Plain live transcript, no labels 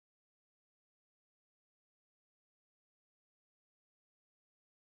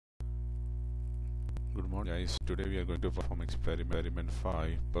morning guys, today we are going to perform experiment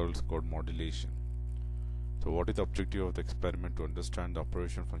 5, pulse code modulation. So what is the objective of the experiment? To understand the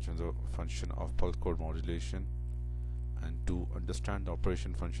operation function of pulse code modulation and to understand the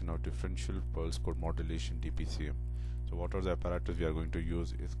operation function of differential pulse code modulation DPCM. So what are the apparatus we are going to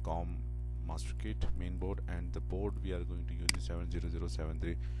use is COM master kit main board, and the board we are going to use is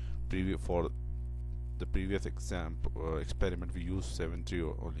 70073. For the previous experiment we used 73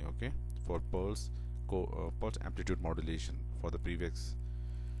 only, okay, for pulse amplitude modulation for the previous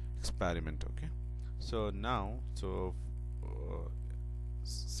experiment. Okay, so now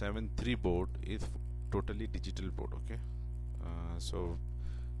 73 board is totally digital board. Okay, so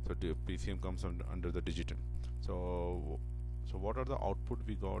the PCM comes under the digital. So what are the output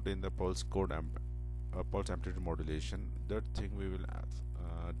we got in the pulse code pulse amplitude modulation? That thing we will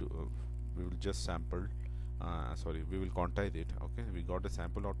we will just sample we will quantize it. Okay, we got a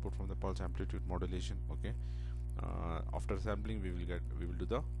sample output from the pulse amplitude modulation. Okay, after sampling we will do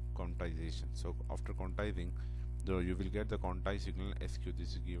the quantization. So after quantizing, you will get the quantized signal SQ.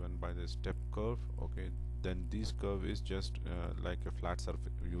 This is given by the step curve. Okay, then this curve is just like a flat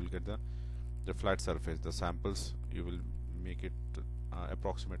surface. You will get the flat surface. The samples you will make it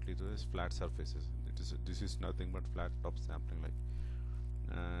approximately to this flat surfaces. This is nothing but flat top sampling, like.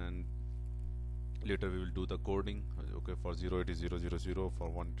 And later we will do the coding. Okay, for 0 it is 000, for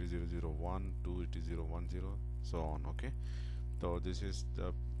 1 it is 001, 2 it is 010, so on. Okay, so this is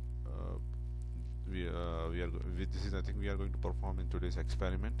the this is nothing we are going to perform in today's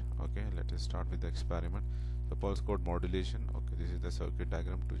experiment. Okay, let us start with the experiment. The pulse code modulation. Okay, this is the circuit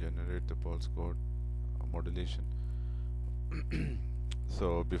diagram to generate the pulse code modulation.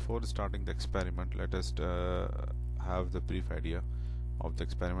 So before starting the experiment, let us have the brief idea of the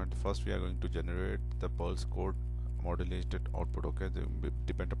experiment. First we are going to generate the pulse code modulated output. Okay,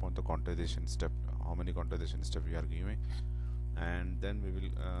 depend upon the quantization step, how many quantization step we are giving, and then we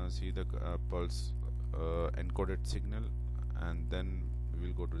will see the pulse encoded signal, and then we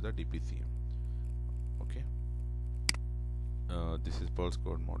will go to the DPCM. Okay, this is pulse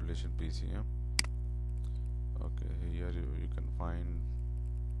code modulation PCM. Okay, here you can find,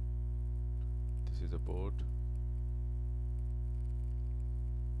 this is the board.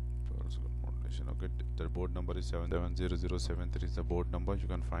 Modulation. Okay, the board number is 77073 is the board number you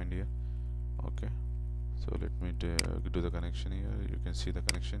can find here. Okay, so let me do the connection here. You can see the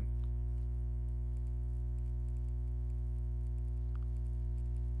connection.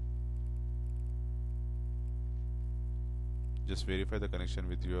 Just verify the connection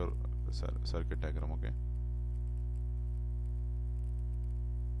with your circuit diagram. Okay,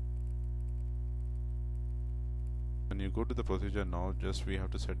 when you go to the procedure now, just we have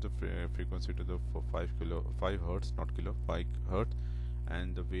to set the frequency to the 5 hertz, not kilo, 5 hertz,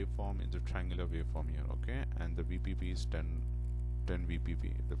 and the waveform is the triangular waveform here. Okay, and the VPP is 10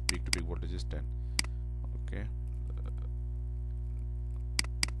 VPP. The peak to peak voltage is 10. Okay,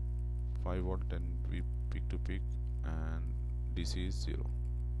 5 volt, 10 peak to peak, and DC is 0.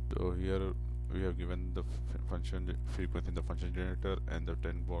 So here we have given the function frequency in the function generator and the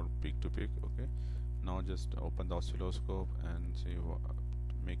 10 volt peak to peak. Okay, now just open the oscilloscope and see,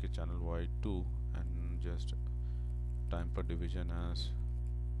 make a channel Y2 and just time per division as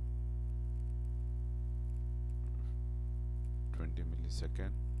 20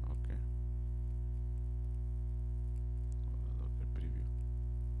 millisecond. Okay, preview.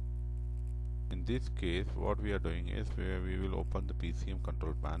 In this case what we are doing is we will open the PCM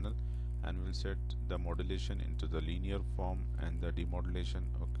control panel and we will set the modulation into the linear form and the demodulation.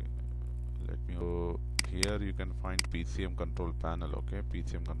 Okay, let me go here. You can find PCM control panel. Okay,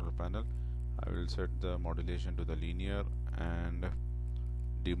 PCM control panel. I will set the modulation to the linear and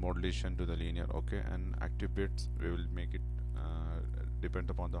demodulation to the linear. Okay, and active bits we will make it depend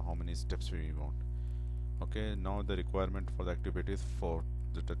upon the how many steps we want. Okay, now the requirement for the active bit is 4.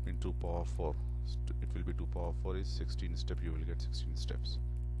 That means 2 power 4. It will be 2 power 4 is 16 step. You will get 16 steps.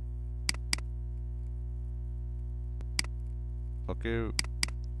 Okay,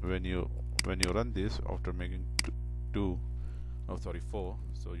 when you run this after making 4,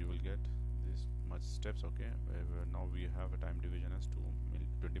 so you will get this much steps. Okay, now we have a time division as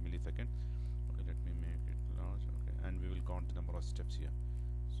 20 millisecond. Okay, let me make it large. Okay, and we will count the number of steps here.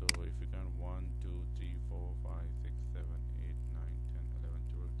 So if you can 1 2 3 4 5 6 7 8 9 10 11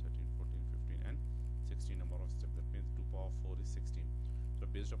 12 13 14 15 and 16 number of steps. That means 2 power 4 is 16. So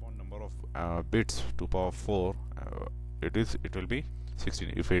based upon number of bits, 2 power 4 it will be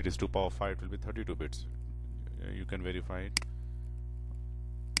 16. If it is 2 power 5, it will be 32 bits. You can verify it.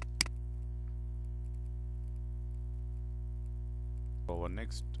 Our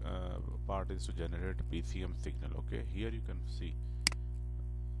next part is to generate PCM signal. Okay, here you can see,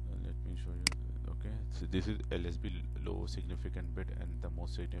 let me show you. Okay, so this is LSB, low significant bit, and the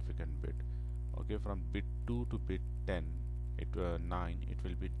most significant bit. Okay, from bit 2 to bit 10, 9, it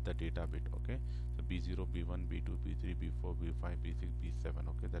will be the data bit. Okay, so B0, B1, B2, B3, B4, B5, B6, B7.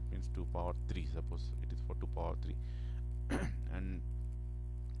 Okay, that means 2 power 3. Suppose it is for 2 power 3 and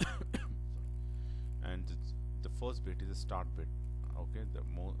and the first bit is a start bit. Okay, the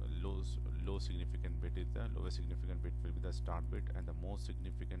low significant bit is the lowest significant bit will be the start bit, and the most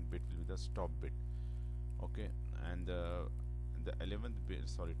significant bit will be the stop bit. Okay, and the 11th bit,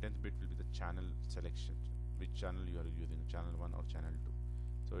 sorry, 10th bit will be the channel selection, which channel you are using, channel 1 or channel 2.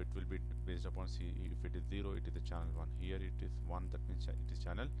 So it will be based upon, see, if it is 0, it is the channel 1. Here it is 1, that means it is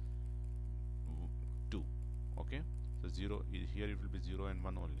channel 2. Okay, so 0 here it will be 0 and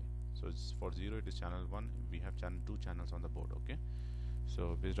 1 only. So it's for 0 it is channel 1. We have two channels on the board. Okay,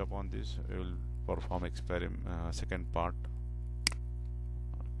 so based upon this we will perform second part.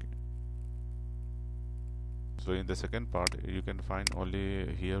 Okay, so in the second part you can find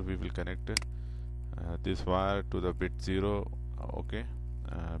only here we will connect this wire to the bit 0. Okay,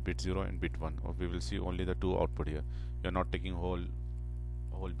 bit 0 and bit 1. We will see only the two output here. You are not taking whole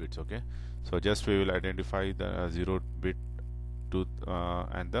bits. Okay, so just we will identify the 0 bit to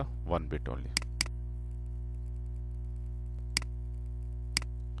and the 1 bit only.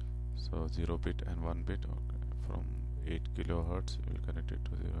 So 0 bit and 1 bit. Okay, from 8 kilohertz we will connect it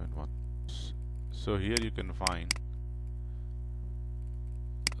to 0 and 1. So here you can find,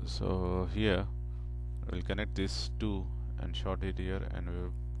 so here we will connect this 2 and short it here, and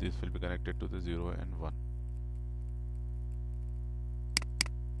this will be connected to the 0 and 1.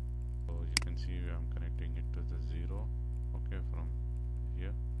 So you can see I am connecting it to the 0. Okay, from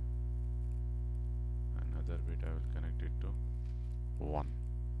here. Another bit I will connect it to 1.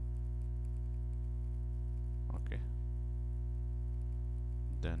 Okay,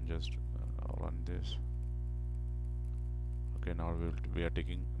 then just run this. Okay, now we are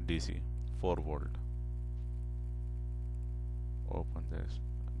taking DC 4 volt. Open this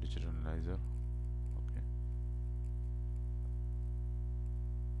digital analyzer. Okay,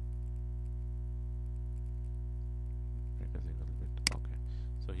 make a single bit. Okay,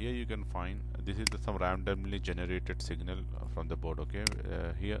 so here you can find this is some randomly generated signal from the board. Okay,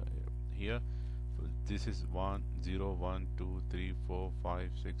 here this is 1 0 1 2 3 4 5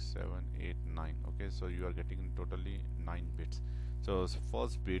 6 7 8 9. Okay, so you are getting totally 9 bits. So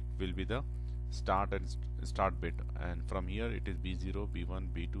first bit will be the start bit, and from here it is B0, B1,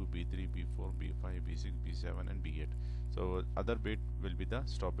 B2, B3, B4, B5, B6, B7 and B8. so other bit will be the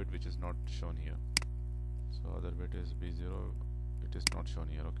stop bit, which is not shown here. So other bit is B0, it is not shown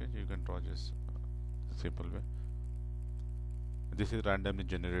here. Okay, you can draw just simple way. This is randomly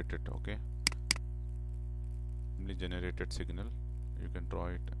generated. Okay, randomly generated signal, you can draw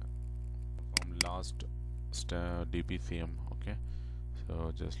it from last DPCM. Okay,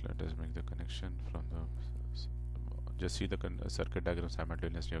 so just let us make the connection from the, just see the circuit diagram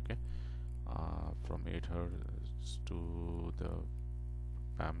simultaneously. Okay, from 8 hertz to the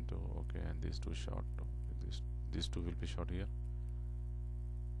PAM2. Okay, and these two short, these two will be short here,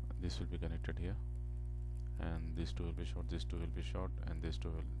 this will be connected here, and these two will be short, these two will be short, and these two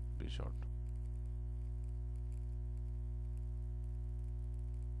will be short.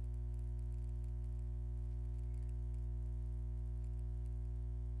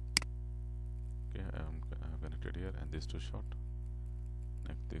 Okay, I have connected here, and these two short.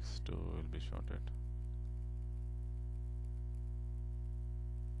 Next, these two will be shorted.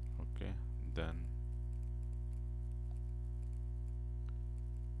 Okay, then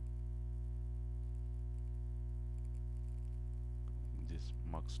this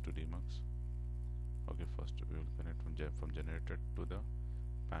mux to demux. Okay, first we will connect from generated to the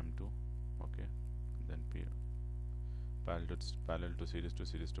PAM2. Okay, then parallel to series to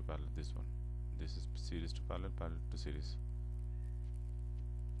series to parallel. This one, this is series to parallel, parallel to series.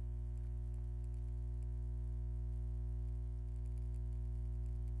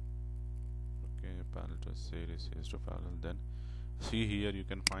 Okay, parallel to series, series to parallel. Then see here you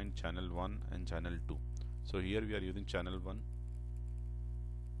can find channel 1 and channel 2. So here we are using channel 1.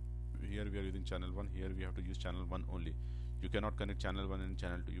 Here we are using channel 1. Here we have to use channel 1 only. You cannot connect channel 1 and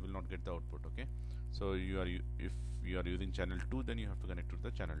channel 2. You will not get the output. Okay, so if you are using channel 2, then you have to connect to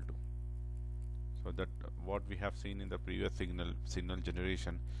the channel 2. So that what we have seen in the previous signal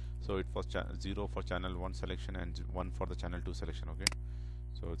generation. So it was 0 for channel 1 selection and 1 for the channel 2 selection. Okay,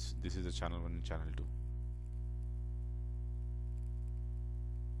 so this is the channel 1 and channel 2.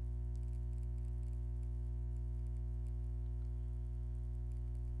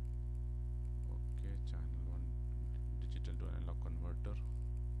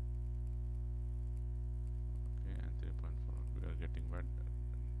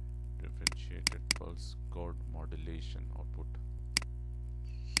 differentiated pulse code modulation output.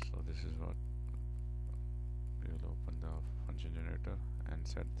 So this is what we will open the function generator and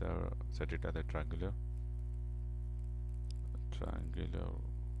set it as a triangular,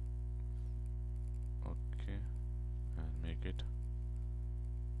 okay, and make it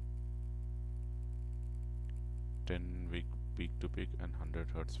 10 week peak to peak and 100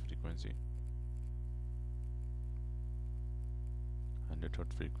 Hertz frequency, 100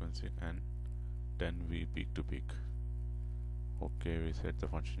 Hertz frequency and 10 V peak to peak. Okay, we set the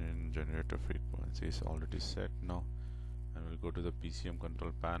function generator frequency is already set now, and we'll go to the PCM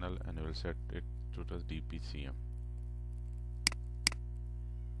control panel and we'll set it to the DPCM.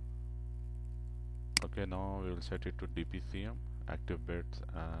 Okay, now we will set it to DPCM, active bits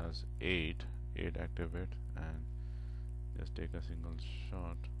as 8 active bits, and just take a single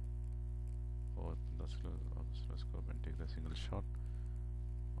shot, open the oscilloscope and take the single shot.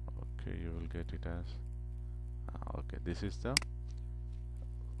 Okay, you will get it as okay, this is the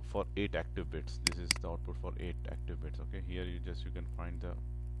for 8 active bits, this is the output for 8 active bits. Okay, here you can find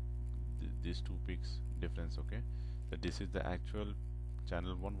these two peaks difference. Okay, so this is the actual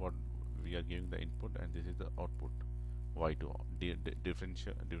channel 1 what we are giving the input, and this is the output Y2,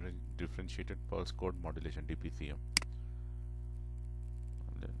 differentiated pulse code modulation, DPCM.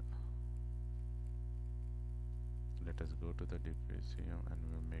 Let us go to the DPCM and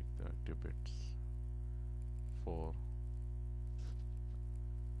we'll make the active bits 4.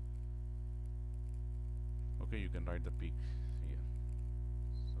 Okay, you can write the peaks here.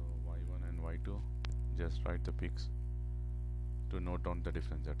 So Y1 and Y2, just write the peaks to note down the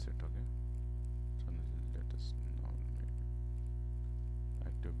difference. That's it. Okay, so let us now make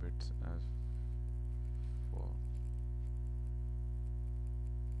active bits as 4.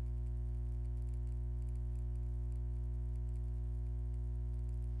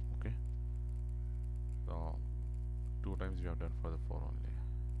 Okay, so 2 times we have done for the 4 only.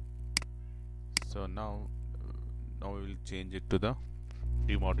 So now we will change it to the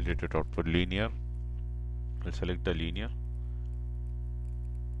demodulated output, linear. We'll select the linear,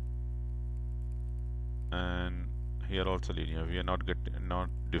 and here also linear. We are not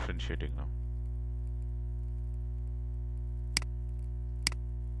differentiating now.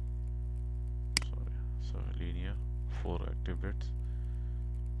 Sorry, so linear, 4 active bits.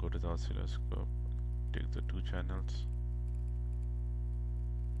 Go to the oscilloscope, take the 2 channels.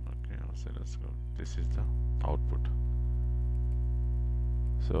 Okay, oscilloscope, this is the output.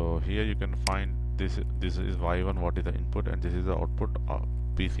 So here you can find this is Y1, what is the input, and this is the output,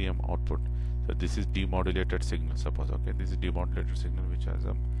 PCM output. So this is demodulated signal, suppose. Okay, this is demodulated signal which has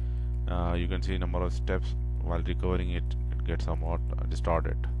you can see number of steps. While recovering it gets somewhat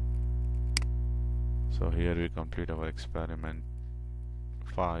distorted. So here we complete our experiment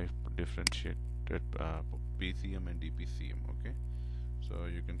 5, differentiated PCM and DPCM. Okay, so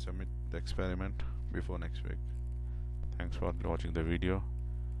you can submit the experiment before next week. Thanks for watching the video.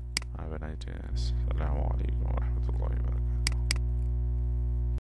 Have a nice day. Assalamu alaikum wa rahmatullahi wa barakatuh.